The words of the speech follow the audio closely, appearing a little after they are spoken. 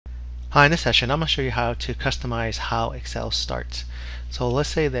Hi, in this session I'm going to show you how to customize how Excel starts. So let's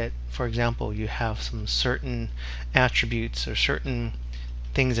say that, for example, you have some certain attributes or certain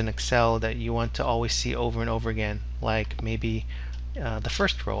things in Excel that you want to always see over and over again, like maybe the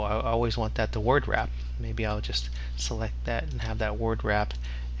first row, I always want that the word wrap. Maybe I'll just select that and have that word wrap,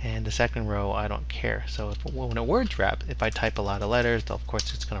 and the second row I don't care. So when a word's wrap, if I type a lot of letters, of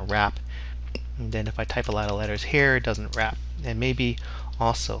course it's going to wrap. And then if I type a lot of letters here, it doesn't wrap. And maybe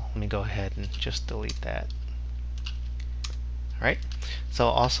also, let me go ahead and just delete that. Alright,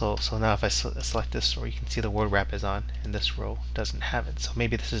 so now if I select this row, you can see the word wrap is on, and this row doesn't have it. So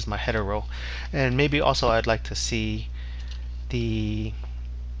maybe this is my header row. And maybe also I'd like to see the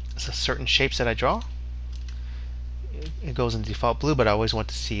certain shapes that I draw. It goes in default blue, but I always want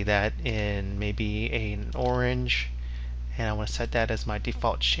to see that in maybe an orange, and I want to set that as my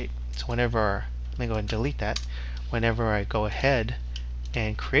default shape. So whenever, let me go ahead and delete that. Whenever I go ahead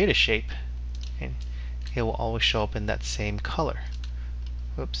and create a shape, and it will always show up in that same color.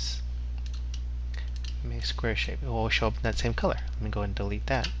 Whoops. Make a square shape. It will always show up in that same color. Let me go ahead and delete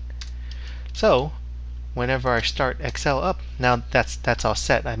that. So whenever I start Excel up, now that's all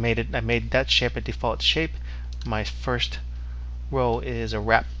set. I made that shape a default shape. My first row is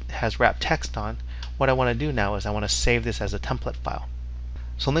has wrap text on. What I want to do now is I want to save this as a template file.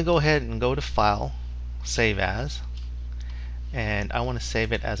 So let me go ahead and go to File, Save As, and I want to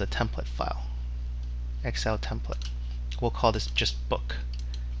save it as a template file, Excel template. We'll call this just book.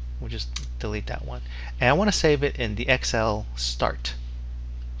 We'll just delete that one. And I want to save it in the XLSTART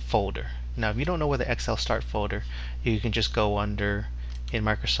folder. Now if you don't know where the XLSTART folder, you can just go under in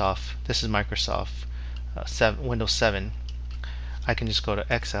Microsoft. This is Microsoft Windows 7. I can just go to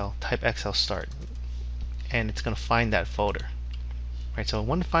Excel, type XLSTART, and it's going to find that folder. Right, so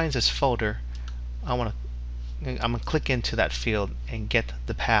when it finds this folder, I'm going to click into that field and get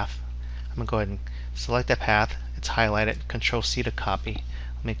the path. I'm going to go ahead and select that path. It's highlighted. Control C to copy.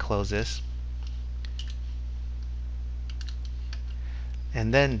 Let me close this.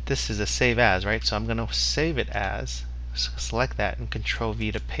 And then this is a save as, right? So I'm going to save it as, select that, and Control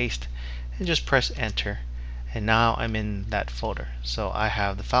V to paste, and just press enter. And now I'm in that folder. So I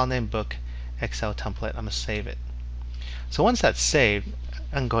have the file name book, Excel template. I'm going to save it. So once that's saved,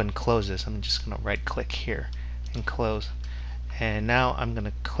 I can go ahead and close this. I'm just going to right click here and close. And now I'm going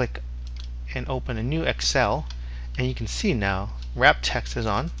to click and open a new Excel, and you can see now wrap text is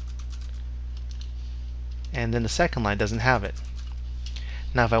on, and then the second line doesn't have it.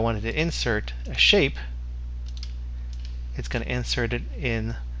 Now if I wanted to insert a shape, it's going to insert it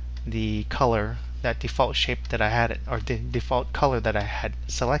in the color, that default shape that I had it, or the default color that I had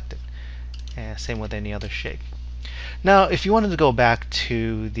selected. And same with any other shape. Now if you wanted to go back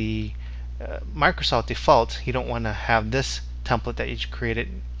to the Microsoft default, you don't want to have this template that you created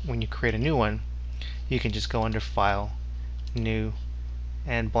when you create a new one, you can just go under File, New,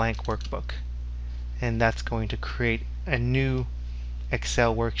 and Blank Workbook, and that's going to create a new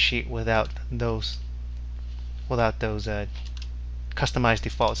Excel worksheet without those customized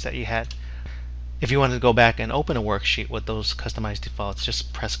defaults that you had. If you wanted to go back and open a worksheet with those customized defaults,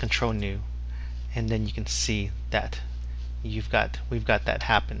 just press Control New, and then you can see that we've got that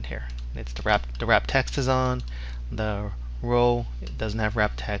happen here. It's the wrap text is on, the row it doesn't have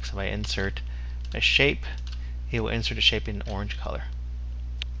wrap text. If I insert a shape, it will insert a shape in orange color.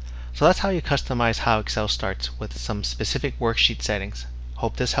 So that's how you customize how Excel starts with some specific worksheet settings.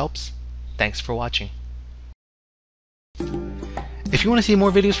 Hope this helps. Thanks for watching. If you want to see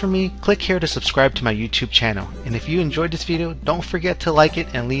more videos from me, click here to subscribe to my YouTube channel. And if you enjoyed this video, don't forget to like it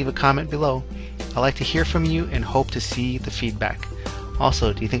and leave a comment below. I'd like to hear from you and hope to see the feedback.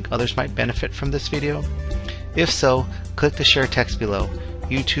 Also, do you think others might benefit from this video? If so, click the share text below.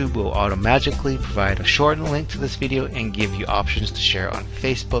 YouTube will automatically provide a shortened link to this video and give you options to share on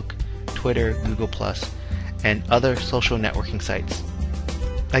Facebook, Twitter, Google+, and other social networking sites.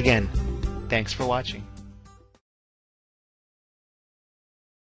 Again, thanks for watching.